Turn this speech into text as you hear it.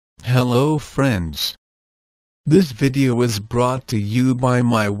Hello friends. This video is brought to you by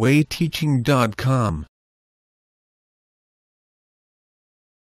mywayteaching.com.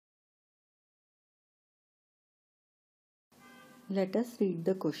 Let us read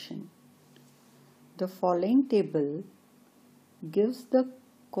the question. The following table gives the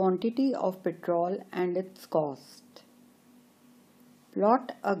quantity of petrol and its cost.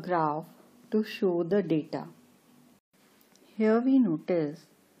 Plot a graph to show the data. Here we notice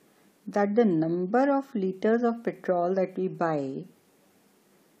that the number of liters of petrol that we buy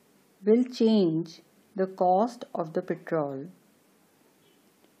will change the cost of the petrol.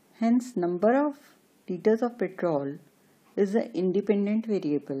 Hence, number of liters of petrol is an independent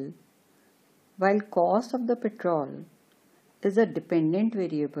variable, while cost of the petrol is a dependent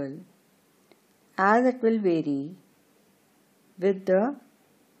variable, as it will vary with the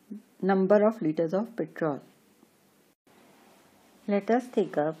number of liters of petrol. Let us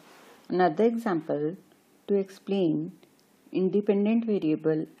take up another example to explain independent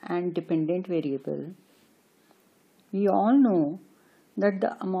variable and dependent variable. We all know that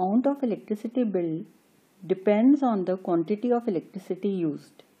the amount of electricity bill depends on the quantity of electricity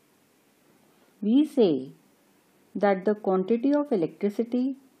used. We say that the quantity of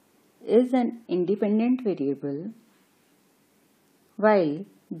electricity is an independent variable, while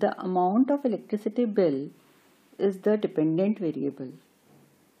the amount of electricity bill is the dependent variable.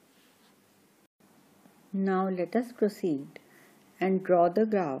 Now let us proceed and draw the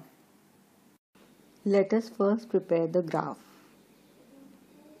graph. Let us first prepare the graph.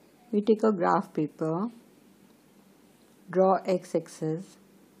 We take a graph paper, draw x-axis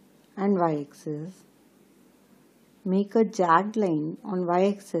and y-axis. Make a jagged line on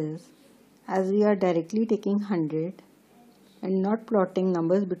y-axis as we are directly taking 100 and not plotting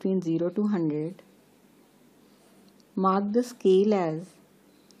numbers between 0 to 100. Mark the scale as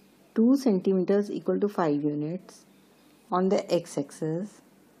 2 centimeters equal to 5 units on the x-axis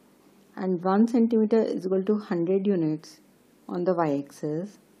and 1 centimeter is equal to 100 units on the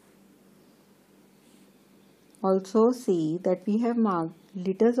y-axis. Also see that we have marked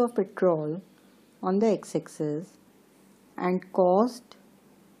liters of petrol on the x-axis and cost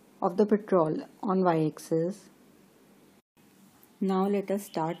of the petrol on y-axis. Now let us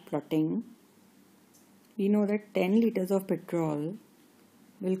start plotting. We know that 10 liters of petrol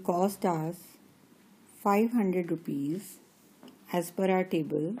will cost us 500 rupees as per our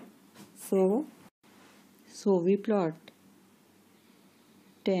table. So we plot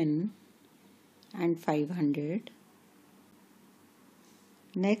 10 and 500.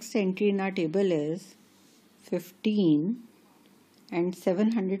 Next entry in our table is 15 and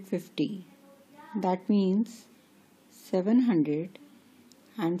 750. That means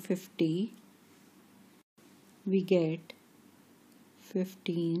 750. We get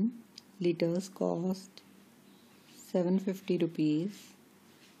 15 liters cost 750 rupees.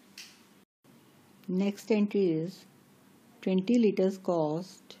 Next entry is 20 liters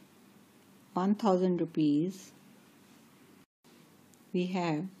cost 1000 rupees. We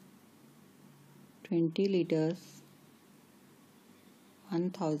have 20 liters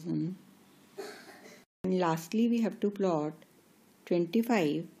 1000. And lastly we have to plot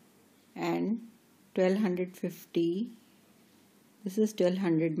 25 and 1250. This is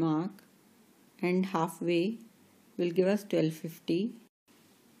 1200 mark and halfway will give us 1250.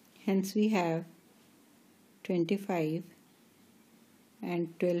 Hence we have 25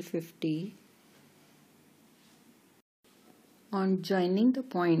 and 1250. On joining the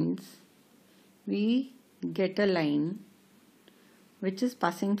points, we get a line which is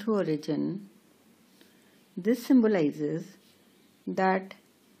passing through origin. This symbolizes that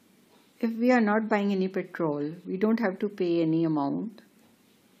if we are not buying any petrol, we don't have to pay any amount.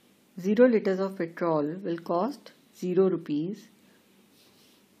 0 liters of petrol will cost 0 rupees.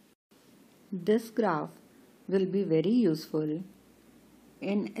 This graph will be very useful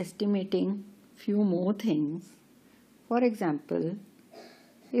in estimating few more things. For example,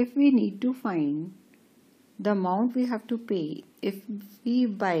 if we need to find the amount we have to pay if we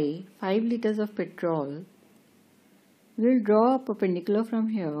buy 5 liters of petrol, we'll draw a perpendicular from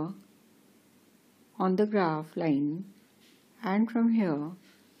here on the graph line and from here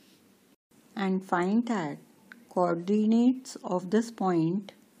and find that coordinates of this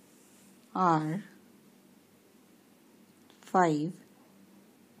point are 5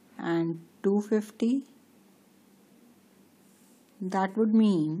 and 250. That would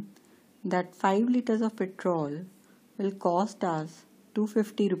mean that 5 liters of petrol will cost us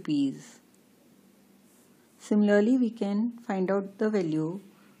 250 rupees. Similarly, we can find out the value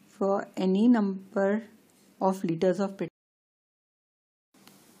for any number of liters of petrol.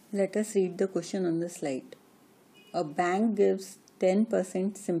 Let us read the question on the slide. A bank gives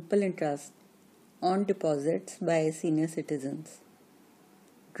 10% simple interest on deposits by senior citizens.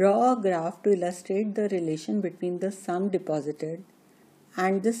 Draw a graph to illustrate the relation between the sum deposited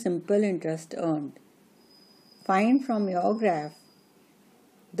and the simple interest earned. Find from your graph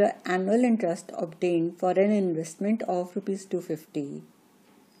the annual interest obtained for an investment of Rs 250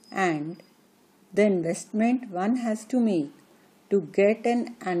 and the investment one has to make to get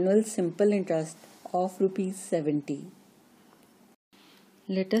an annual simple interest of Rs 70.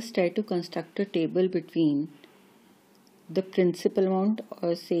 Let us try to construct a table between the principal amount,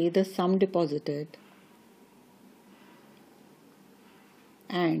 or say the sum deposited,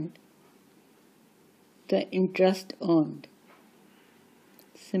 and the interest earned,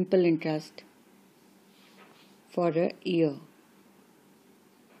 simple interest, for a year.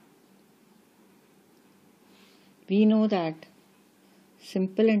 We know that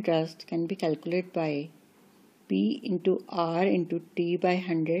simple interest can be calculated by P into R into T by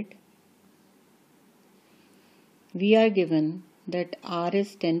 100. We are given that R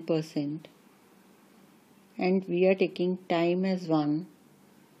is 10% and we are taking time as 1.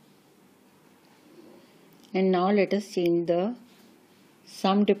 And now let us change the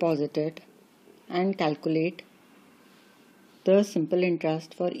sum deposited and calculate the simple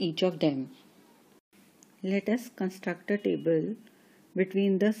interest for each of them. Let us construct a table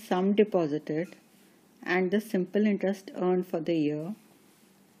between the sum deposited and the simple interest earned for the year.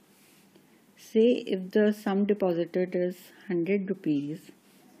 Say if the sum deposited is 100 rupees,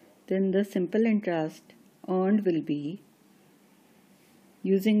 then the simple interest earned will be,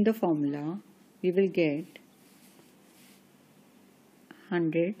 using the formula, we will get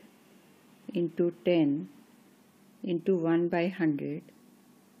 100 into 10 into 1 by 100,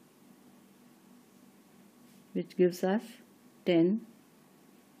 which gives us 10.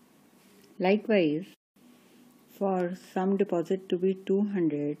 Likewise, for sum deposit to be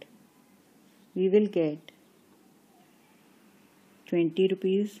 200, we will get 20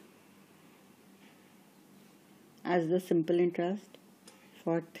 rupees as the simple interest.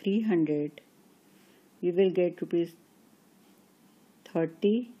 For 300, we will get rupees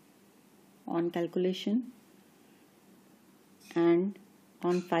 30 on calculation, and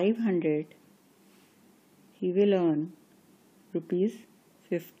on 500, he will earn rupees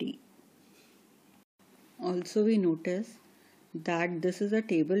 50. Also, we notice that this is a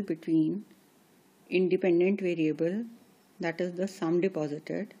table between independent variable, that is the sum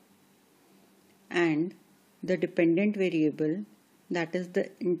deposited, and the dependent variable, that is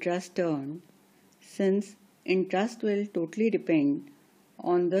the interest earned, since interest will totally depend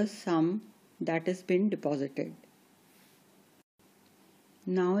on the sum that has been deposited.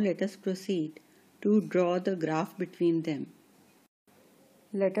 Now let us proceed to draw the graph between them.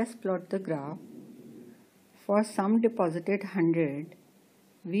 Let us plot the graph. For sum deposited 100,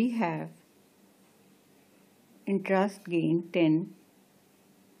 we have interest gain 10.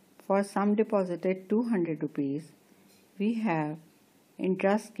 For sum deposited 200 rupees, we have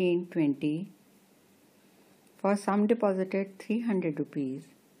interest gain 20. For sum deposited 300 rupees,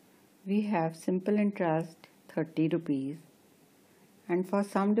 we have simple interest 30 rupees. And for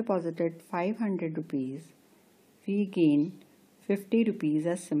sum deposited 500 rupees, we gain 50 rupees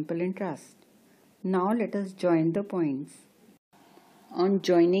as simple interest. Now let us join the points. On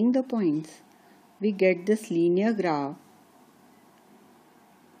joining the points, we get this linear graph,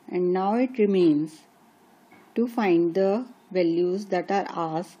 and now it remains to find the values that are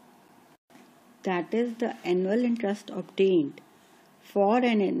asked, that is the annual interest obtained for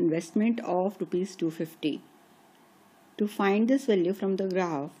an investment of Rs 250. To find this value from the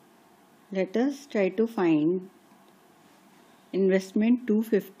graph, let us try to find investment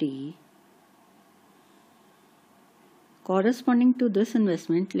 250. Corresponding to this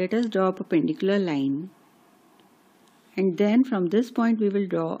investment, let us draw a perpendicular line, and then from this point we will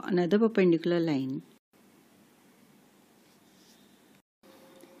draw another perpendicular line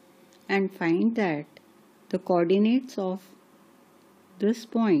and find that the coordinates of this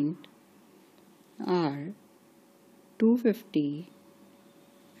point are 250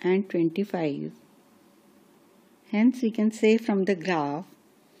 and 25. Hence we can say from the graph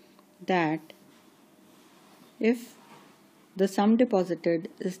that if the sum deposited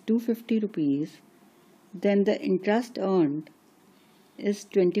is 250 rupees, then the interest earned is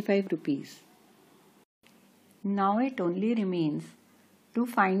 25 rupees. Now it only remains to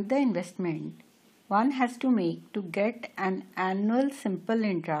find the investment one has to make to get an annual simple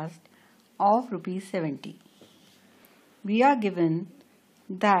interest of Rs 70. We are given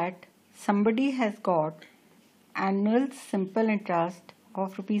that somebody has got annual simple interest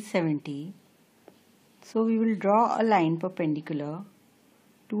of ₹70. So we will draw a line perpendicular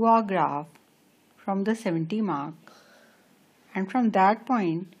to our graph from the 70 mark, and from that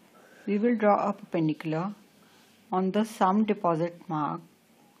point we will draw a perpendicular on the sum deposit mark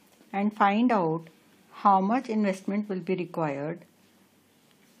and find out how much investment will be required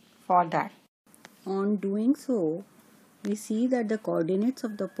for that. On doing so, we see that the coordinates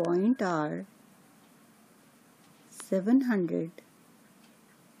of the point are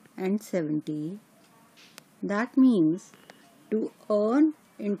 770. That means to earn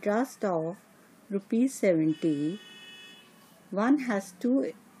interest of ₹70, one has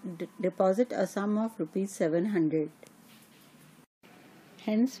to deposit a sum of ₹700.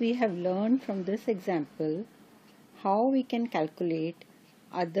 Hence, we have learned from this example how we can calculate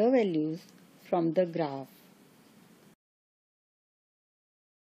other values from the graph.